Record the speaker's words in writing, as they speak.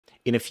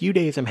In a few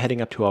days, I'm heading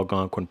up to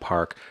Algonquin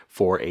Park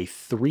for a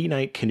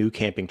 3-night canoe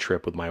camping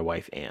trip with my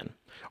wife, Anne.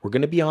 We're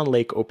going to be on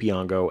Lake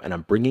Opeongo, and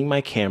I'm bringing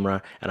my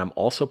camera, and I'm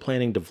also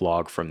planning to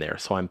vlog from there,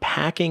 so I'm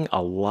packing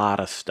a lot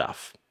of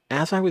stuff.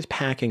 As I was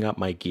packing up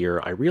my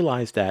gear, I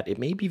realized that it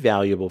may be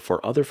valuable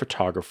for other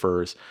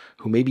photographers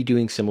who may be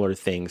doing similar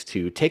things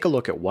to take a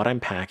look at what I'm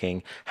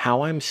packing,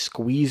 how I'm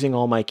squeezing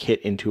all my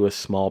kit into a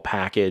small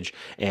package,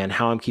 and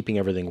how I'm keeping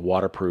everything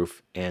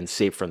waterproof and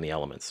safe from the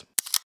elements.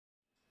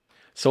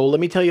 So let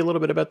me tell you a little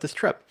bit about this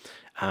trip.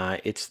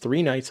 It's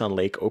 3 nights on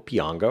Lake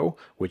Opeongo,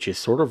 which is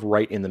sort of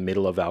right in the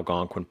middle of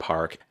Algonquin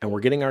Park, and we're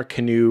getting our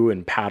canoe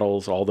and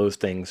paddles, all those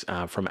things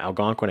from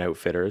Algonquin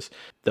Outfitters.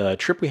 The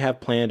trip we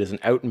have planned is an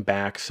out and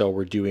back, so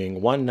we're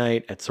doing one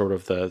night at sort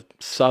of the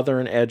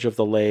southern edge of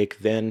the lake,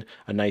 then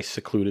a nice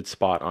secluded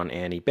spot on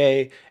Annie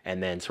Bay,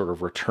 and then sort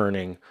of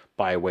returning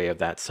by way of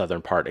that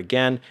southern part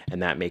again,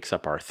 and that makes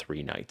up our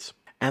 3 nights.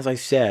 As I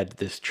said,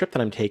 this trip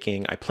that I'm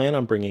taking, I plan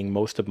on bringing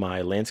most of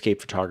my landscape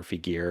photography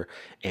gear,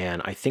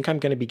 and I think I'm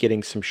going to be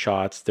getting some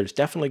shots. There's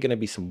definitely going to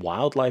be some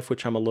wildlife,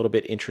 which I'm a little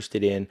bit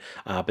interested in,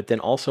 but then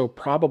also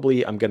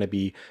probably I'm going to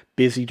be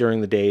busy during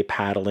the day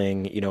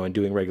paddling, and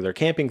doing regular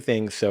camping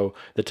things. So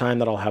the time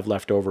that I'll have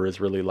left over is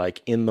really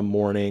like in the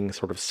morning,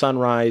 sort of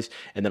sunrise,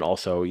 and then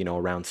also,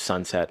 around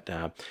sunset.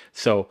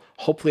 So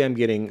hopefully I'm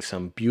getting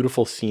some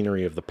beautiful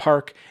scenery of the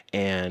park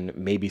and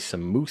maybe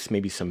some moose,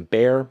 maybe some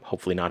bear,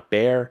 hopefully not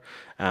bear.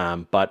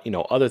 But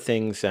other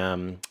things,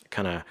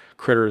 kind of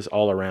critters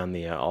all around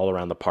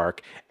the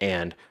park,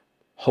 and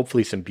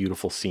hopefully some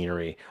beautiful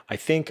scenery. I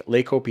think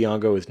Lake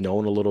Opeongo is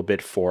known a little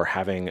bit for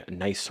having a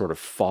nice sort of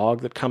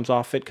fog that comes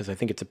off it, because I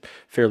think it's a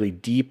fairly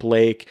deep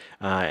lake,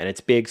 and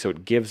it's big, so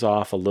it gives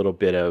off a little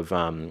bit of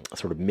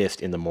sort of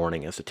mist in the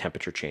morning as the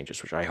temperature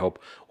changes, which I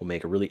hope will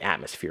make a really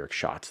atmospheric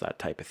shots, that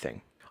type of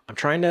thing. I'm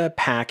trying to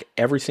pack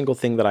every single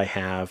thing that I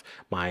have,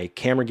 my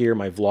camera gear,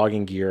 my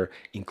vlogging gear,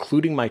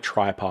 including my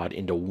tripod,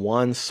 into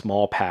one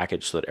small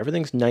package so that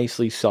everything's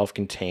nicely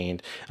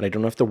self-contained, and I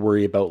don't have to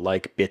worry about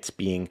like bits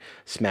being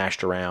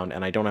smashed around,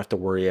 and I don't have to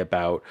worry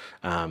about,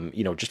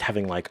 just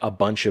having like a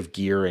bunch of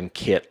gear and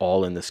kit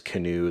all in this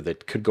canoe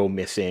that could go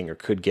missing or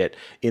could get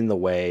in the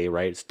way,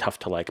 right? It's tough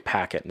to like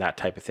pack it and that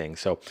type of thing.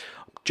 So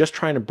just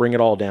trying to bring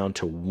it all down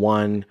to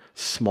one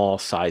small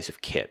size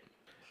of kit.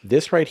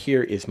 This right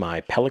here is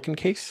my Pelican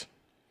case,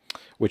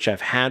 which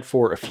I've had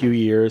for a few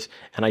years,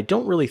 and I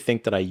don't really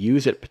think that I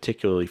use it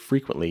particularly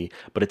frequently,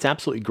 but it's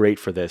absolutely great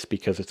for this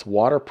because it's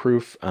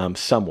waterproof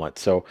somewhat.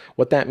 So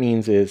what that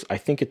means is I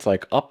think it's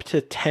like up to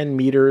 10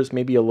 meters,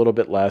 maybe a little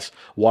bit less,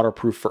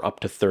 waterproof for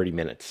up to 30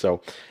 minutes.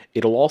 So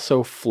it'll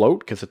also float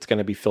because it's going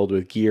to be filled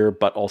with gear,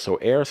 but also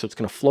air, so it's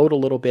going to float a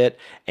little bit,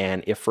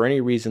 and if for any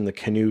reason the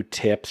canoe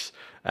tips,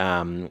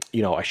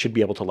 I should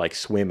be able to like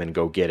swim and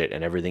go get it,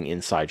 and everything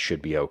inside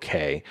should be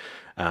okay.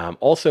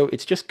 Also,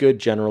 it's just good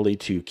generally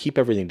to keep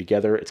everything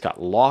together. It's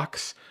got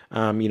locks,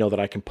 that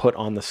I can put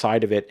on the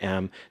side of it.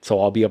 So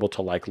I'll be able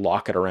to like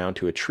lock it around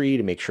to a tree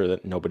to make sure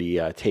that nobody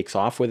takes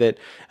off with it.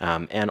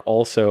 And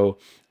also,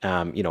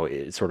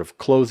 it sort of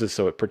closes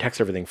so it protects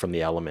everything from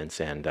the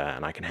elements, and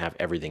I can have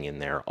everything in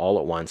there all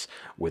at once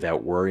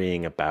without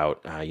worrying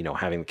about,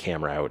 having the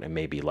camera out and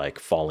maybe like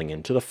falling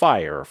into the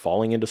fire or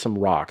falling into some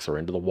rocks or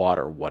into the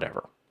water,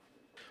 whatever.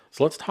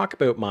 So let's talk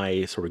about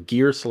my sort of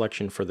gear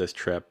selection for this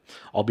trip.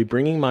 I'll be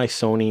bringing my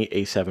Sony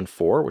a7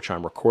 IV, which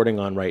I'm recording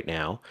on right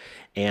now.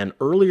 And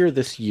earlier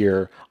this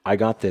year, I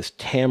got this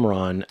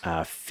Tamron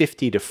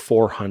 50 to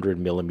 400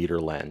 millimeter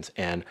lens.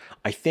 And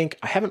I think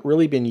I haven't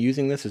really been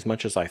using this as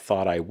much as I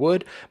thought I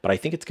would, but I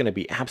think it's going to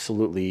be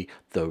absolutely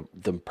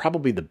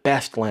probably the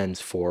best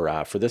lens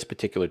for this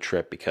particular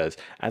trip, because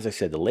as I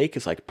said, the lake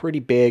is like pretty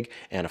big.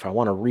 And if I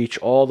want to reach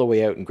all the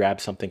way out and grab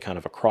something kind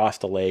of across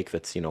the lake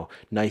that's,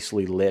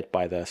 nicely lit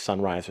by the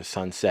sunrise or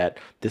sunset,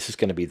 this is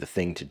going to be the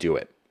thing to do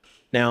it.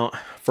 Now,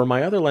 for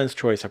my other lens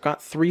choice, I've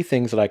got 3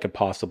 things that I could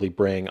possibly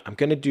bring. I'm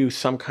going to do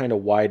some kind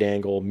of wide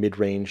angle,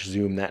 mid-range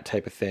zoom, that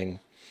type of thing.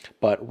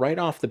 But right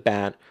off the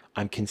bat,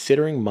 I'm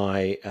considering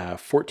my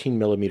 14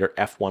 millimeter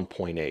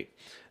f1.8.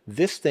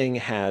 This thing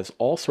has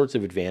all sorts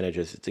of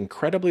advantages. It's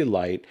incredibly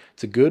light.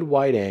 It's a good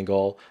wide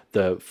angle.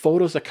 The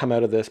photos that come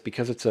out of this,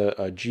 because it's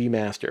a G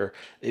Master,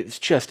 it's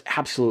just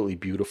absolutely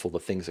beautiful, the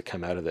things that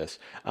come out of this.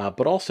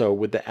 But also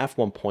with the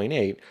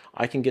f1.8,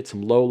 I can get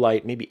some low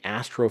light, maybe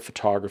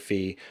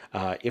astrophotography,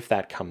 if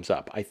that comes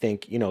up. I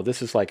think,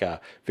 this is like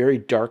a very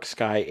dark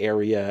sky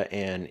area,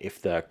 and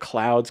if the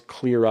clouds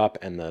clear up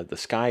and the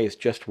sky is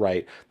just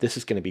right, this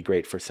is going to be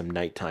great for some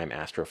nighttime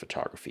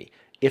astrophotography,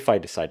 if I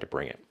decide to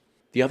bring it.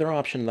 The other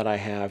option that I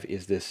have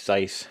is this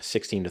Zeiss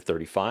 16 to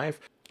 35.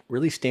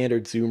 Really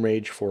standard zoom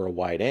range for a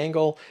wide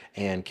angle,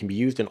 and can be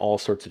used in all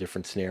sorts of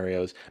different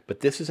scenarios. But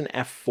this is an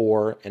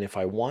f4, and if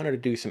I wanted to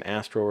do some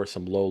astro or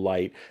some low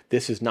light,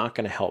 this is not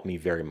going to help me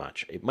very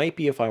much. It might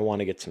be if I want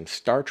to get some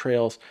star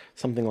trails,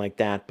 something like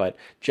that, but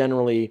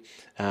generally,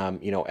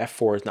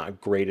 f4 is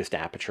not greatest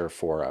aperture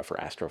for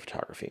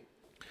astrophotography.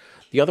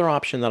 The other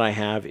option that I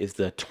have is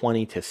the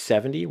 20 to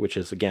 70, which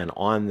is again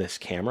on this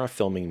camera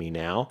filming me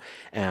now.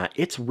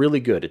 It's really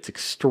good. It's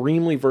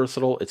extremely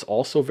versatile. It's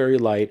also very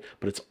light,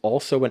 but it's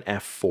also an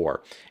f4.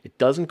 It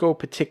doesn't go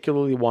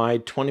particularly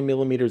wide. 20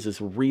 millimeters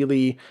is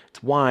really,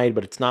 it's wide,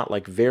 but it's not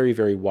like very,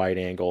 very wide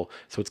angle.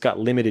 So it's got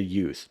limited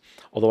use.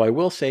 Although I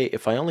will say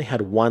if I only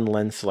had one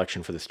lens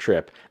selection for this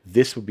trip,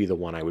 this would be the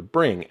one I would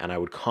bring, and I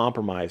would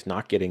compromise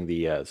not getting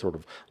the sort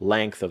of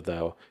length of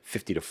the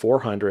 50 to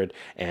 400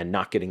 and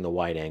not getting the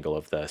wide angle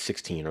of the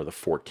 16 or the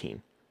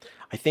 14.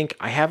 I think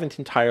I haven't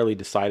entirely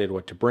decided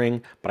what to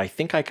bring, but I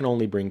think I can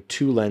only bring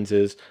two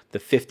lenses, the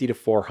 50 to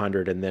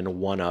 400 and then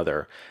one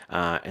other.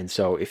 And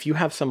so if you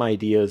have some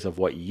ideas of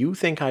what you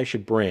think I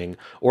should bring,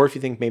 or if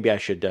you think maybe I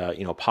should,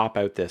 pop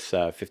out this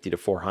 50 to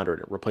 400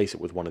 and replace it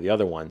with one of the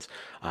other ones,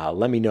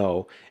 let me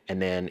know.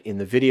 And then in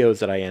the videos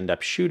that I end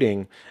up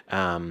shooting,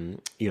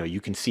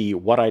 you can see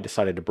what I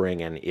decided to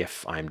bring and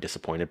if I'm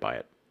disappointed by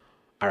it.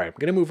 All right, I'm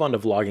going to move on to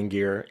vlogging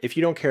gear. If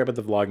you don't care about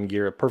the vlogging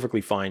gear, perfectly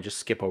fine. Just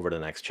skip over to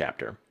the next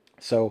chapter.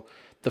 So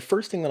the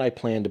first thing that I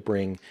plan to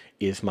bring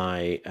is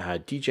my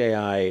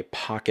DJI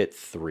Pocket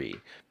 3.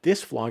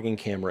 This vlogging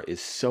camera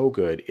is so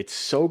good. It's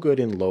so good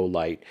in low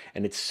light,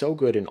 and it's so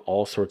good in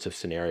all sorts of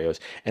scenarios.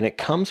 And it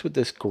comes with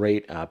this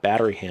great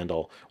battery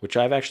handle, which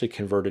I've actually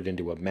converted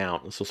into a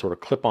mount. This will sort of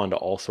clip onto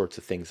all sorts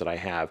of things that I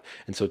have.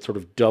 And so it sort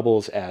of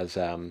doubles as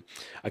a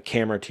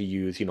camera to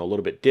use, a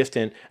little bit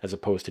distant as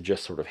opposed to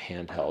just sort of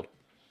handheld.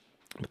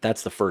 But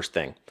that's the first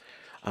thing.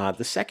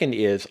 The second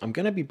is I'm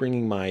going to be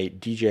bringing my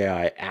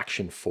DJI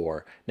Action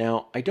 4.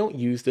 Now, I don't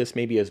use this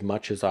maybe as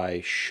much as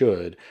I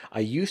should. I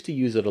used to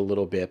use it a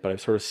little bit, but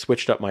I've sort of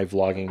switched up my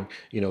vlogging,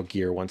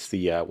 gear once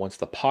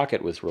the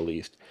Pocket was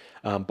released.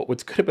 But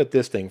what's good about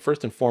this thing,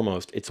 first and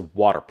foremost, it's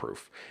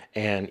waterproof,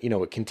 and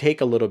it can take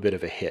a little bit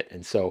of a hit.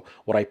 And so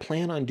what I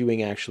plan on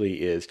doing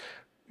actually is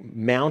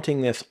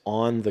mounting this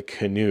on the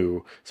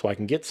canoe so I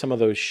can get some of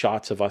those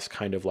shots of us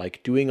kind of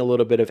like doing a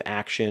little bit of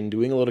action,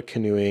 doing a little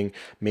canoeing,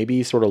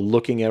 maybe sort of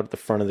looking out at the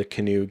front of the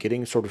canoe,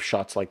 getting sort of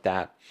shots like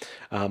that.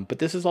 But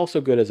this is also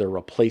good as a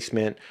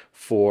replacement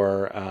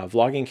for a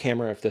vlogging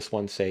camera if this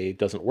one, say,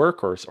 doesn't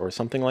work or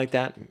something like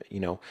that.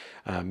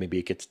 Maybe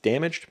it gets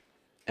damaged.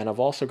 And I've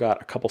also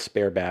got a couple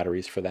spare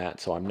batteries for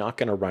that, so I'm not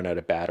going to run out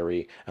of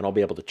battery, and I'll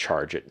be able to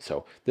charge it.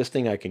 So this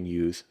thing I can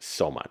use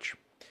so much.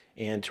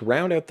 And to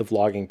round out the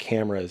vlogging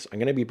cameras, I'm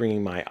going to be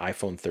bringing my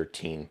iPhone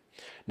 13.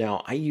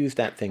 Now, I use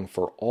that thing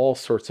for all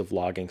sorts of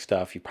vlogging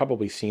stuff. You've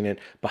probably seen it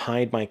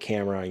behind my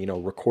camera,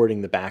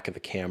 recording the back of the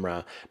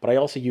camera. But I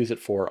also use it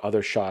for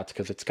other shots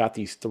because it's got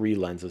these three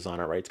lenses on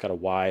it, right? It's got a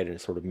wide and a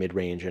sort of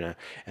mid-range and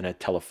a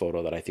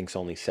telephoto that I think is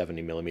only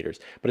 70 millimeters.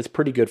 But it's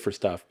pretty good for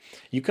stuff.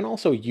 You can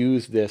also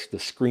use this. The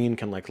screen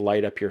can like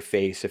light up your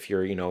face if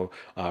you're,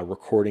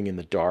 recording in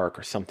the dark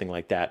or something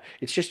like that.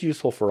 It's just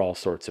useful for all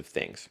sorts of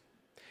things.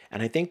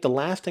 And I think the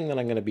last thing that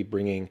I'm going to be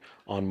bringing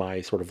on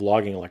my sort of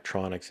vlogging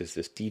electronics is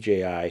this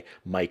DJI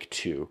Mic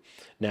 2.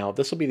 Now,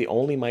 this will be the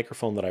only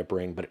microphone that I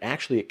bring, but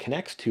actually it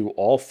connects to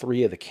all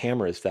three of the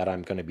cameras that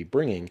I'm going to be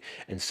bringing.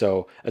 And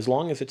so as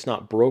long as it's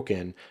not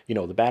broken,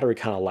 the battery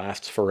kind of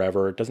lasts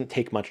forever. It doesn't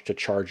take much to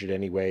charge it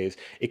anyways.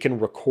 It can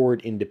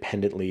record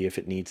independently if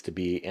it needs to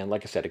be. And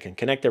like I said, it can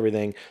connect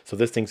everything. So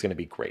this thing's going to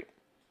be great.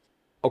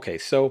 Okay,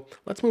 so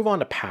let's move on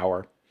to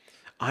power.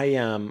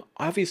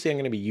 Obviously I'm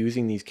going to be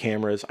using these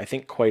cameras, I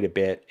think, quite a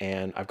bit,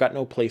 and I've got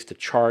no place to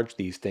charge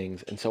these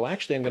things. And so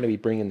actually I'm going to be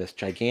bringing this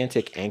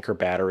gigantic Anker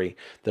battery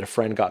that a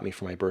friend got me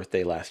for my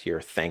birthday last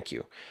year. Thank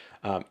you.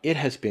 It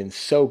has been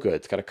so good.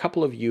 It's got a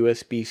couple of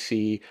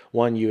USB-C,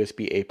 one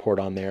USB-A port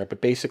on there,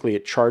 but basically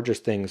it charges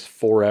things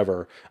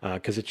forever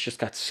because it's just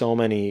got so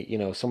many,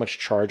 so much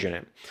charge in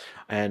it.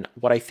 And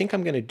what I think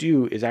I'm going to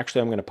do is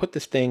actually I'm going to put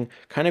this thing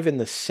kind of in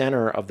the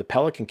center of the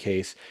Pelican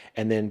case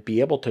and then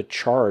be able to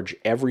charge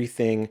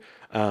everything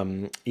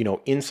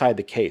inside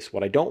the case.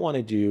 What I don't want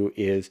to do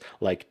is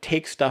like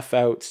take stuff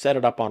out, set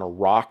it up on a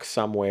rock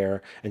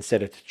somewhere and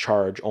set it to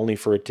charge only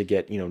for it to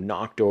get,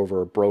 knocked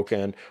over or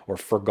broken or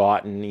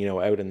forgotten,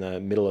 out in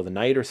the middle of the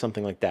night or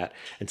something like that.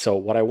 And so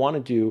what I want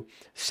to do,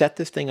 set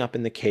this thing up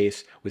in the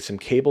case with some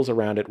cables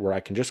around it where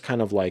I can just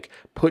kind of like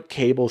put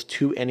cables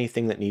to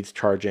anything that needs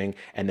charging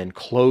and then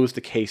close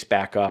the case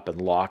back up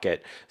and lock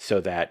it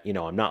so that,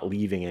 I'm not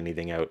leaving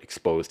anything out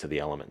exposed to the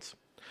elements.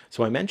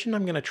 So I mentioned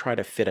I'm going to try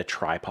to fit a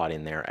tripod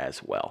in there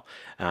as well.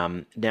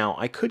 Now,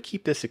 I could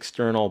keep this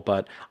external,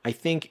 but I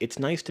think it's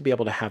nice to be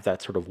able to have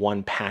that sort of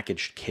one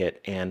packaged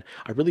kit, and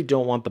I really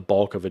don't want the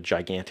bulk of a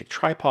gigantic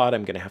tripod.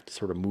 I'm going to have to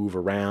sort of move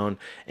around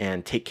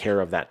and take care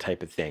of that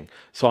type of thing.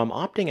 So I'm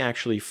opting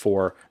actually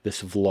for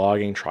this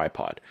vlogging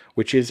tripod,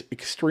 which is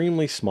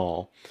extremely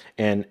small,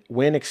 and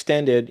when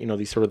extended,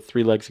 these sort of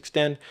three legs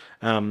extend,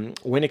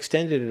 when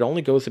extended, it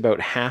only goes about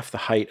half the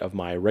height of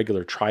my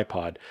regular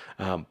tripod,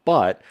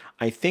 but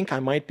I think I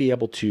might be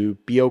able to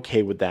be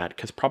okay with that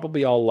because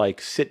probably I'll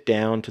like sit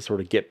down to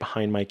sort of get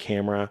behind my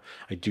camera.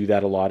 I do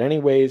that a lot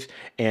anyways.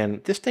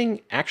 And this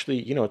thing actually,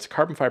 it's a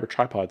carbon fiber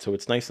tripod, so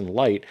it's nice and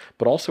light,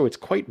 but also it's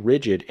quite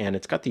rigid and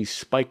it's got these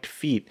spiked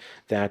feet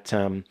that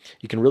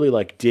you can really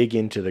like dig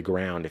into the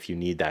ground if you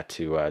need that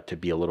to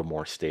be a little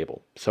more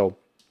stable. So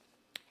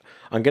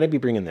I'm going to be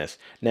bringing this.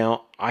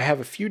 Now, I have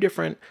a few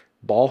different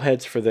ball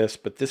heads for this,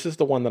 but this is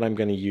the one that I'm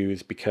going to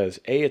use because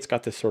A, it's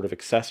got this sort of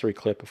accessory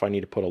clip if I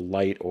need to put a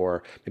light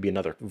or maybe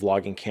another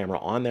vlogging camera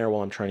on there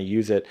while I'm trying to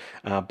use it,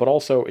 but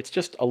also it's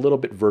just a little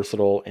bit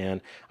versatile,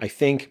 and I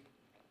think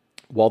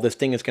while this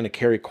thing is going to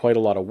carry quite a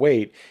lot of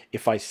weight,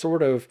 if I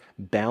sort of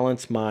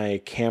balance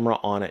my camera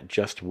on it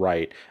just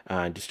right,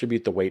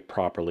 distribute the weight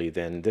properly,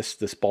 then this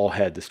ball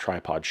head, this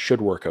tripod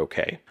should work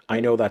okay. I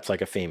know that's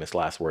like a famous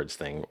last words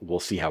thing. We'll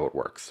see how it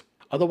works.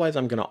 Otherwise,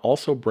 I'm going to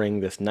also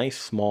bring this nice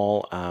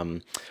small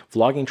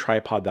vlogging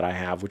tripod that I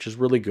have, which is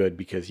really good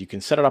because you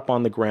can set it up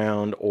on the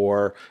ground,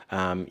 or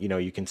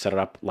you can set it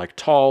up like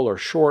tall or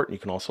short. You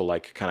can also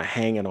like kind of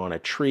hang it on a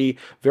tree.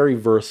 Very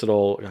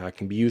versatile,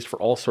 can be used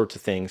for all sorts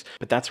of things,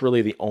 but that's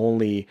really the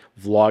only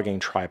vlogging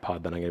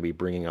tripod that I'm going to be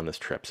bringing on this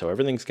trip. So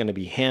everything's going to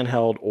be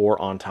handheld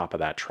or on top of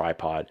that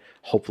tripod.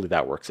 Hopefully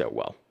that works out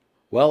well.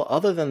 Well,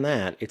 other than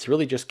that, it's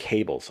really just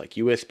cables, like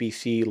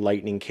USB-C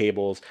lightning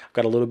cables. I've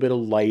got a little bit of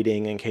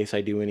lighting in case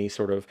I do any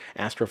sort of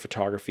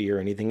astrophotography or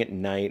anything at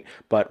night,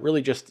 but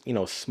really just,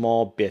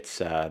 small bits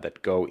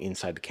that go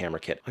inside the camera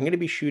kit. I'm going to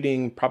be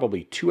shooting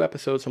probably 2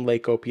 episodes from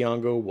Lake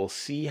Opeongo. We'll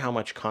see how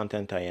much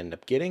content I end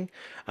up getting,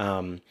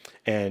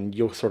 and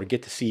you'll sort of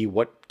get to see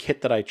what kit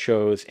that I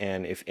chose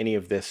and if any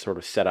of this sort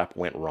of setup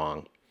went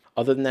wrong.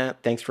 Other than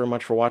that, thanks very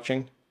much for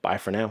watching. Bye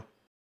for now.